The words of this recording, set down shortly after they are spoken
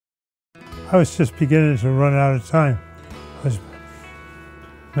I was just beginning to run out of time. I was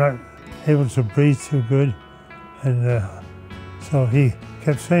not able to breathe too good, and so he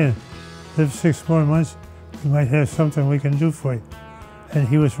kept saying, live 6 more months, we might have something we can do for you. And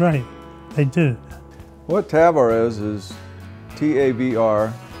he was right. They did it. What TAVR is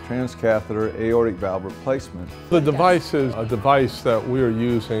TAVR, transcatheter aortic valve replacement. The device is a device that we are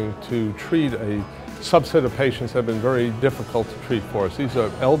using to treat a subset of patients that have been very difficult to treat for us. These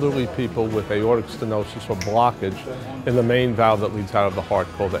are elderly people with aortic stenosis or blockage in the main valve that leads out of the heart,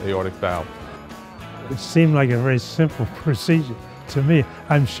 called the aortic valve. It seemed like a very simple procedure to me.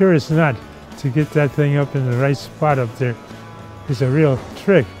 I'm sure it's not. To get that thing up in the right spot up there is a real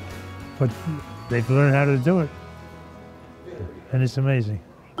trick, but they've learned how to do it, and it's amazing.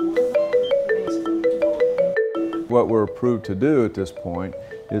 What we're approved to do at this point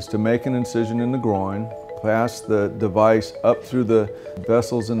is to make an incision in the groin, pass the device up through the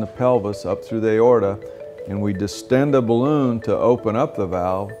vessels in the pelvis, up through the aorta, and we distend a balloon to open up the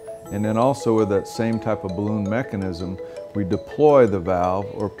valve, and then also with that same type of balloon mechanism, we deploy the valve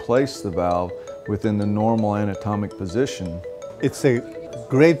or place the valve within the normal anatomic position. It's a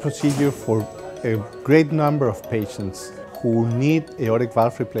great procedure for a great number of patients who need aortic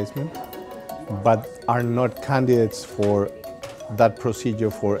valve replacement but are not candidates for that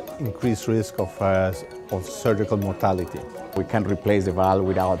procedure for increased risk of surgical mortality. We can replace the valve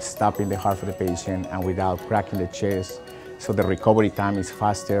without stopping the heart of the patient and without cracking the chest, so the recovery time is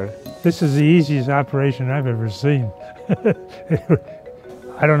faster. This is the easiest operation I've ever seen.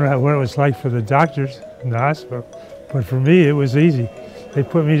 I don't know what it was like for the doctors in the hospital, but for me it was easy. They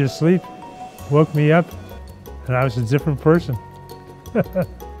put me to sleep, woke me up, and I was a different person.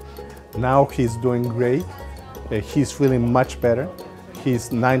 Now he's doing great. He's feeling much better.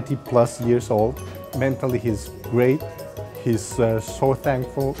 He's 90+ years old. Mentally he's great. He's so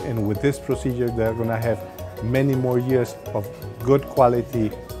thankful, and with this procedure they're going to have many more years of good quality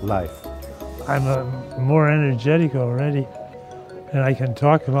life. I'm more energetic already, and I can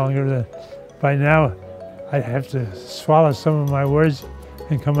talk longer. By now I have to swallow some of my words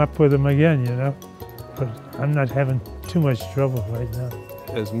and come up with them again, you know. But I'm not having too much trouble right now.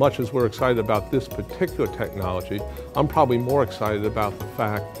 As much as we're excited about this particular technology, I'm probably more excited about the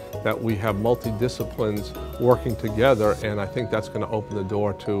fact that we have multidisciplines working together, and I think that's going to open the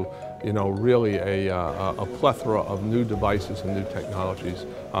door to, you know, really a plethora of new devices and new technologies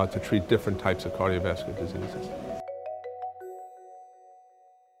to treat different types of cardiovascular diseases.